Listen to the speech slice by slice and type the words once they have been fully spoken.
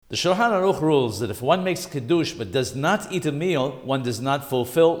The Shulchan Aruch rules that if one makes Qiddush but does not eat a meal, one does not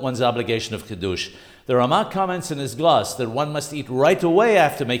fulfill one's obligation of Qiddush. The Ramah comments in his gloss that one must eat right away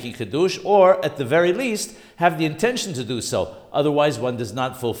after making Qiddush, or at the very least, have the intention to do so. Otherwise, one does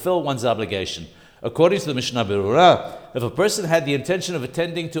not fulfill one's obligation. According to the Mishnah Berurah, if a person had the intention of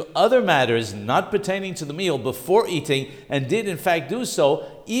attending to other matters not pertaining to the meal before eating, and did in fact do so,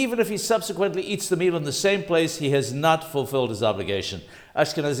 even if he subsequently eats the meal in the same place, he has not fulfilled his obligation.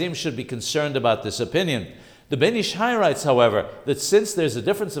 Ashkenazim should be concerned about this opinion. The Ben Ish Hai writes, however, that since there's a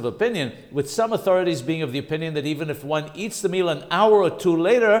difference of opinion, with some authorities being of the opinion that even if one eats the meal an hour or two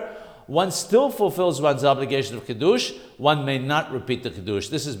later, one still fulfills one's obligation of Qiddush, one may not repeat the Qiddush.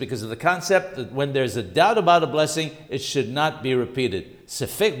 This is because of the concept that when there's a doubt about a blessing, it should not be repeated.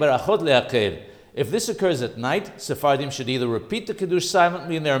 Sefek barachot le'akel. If this occurs at night, Sephardim should either repeat the Qiddush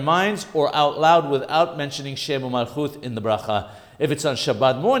silently in their minds or out loud without mentioning Shem u'Malchut in the bracha. If it's on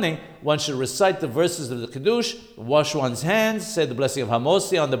Shabbat morning, one should recite the verses of the Qiddush, wash one's hands, say the blessing of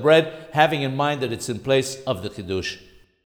Hamosi on the bread, having in mind that it's in place of the Qiddush.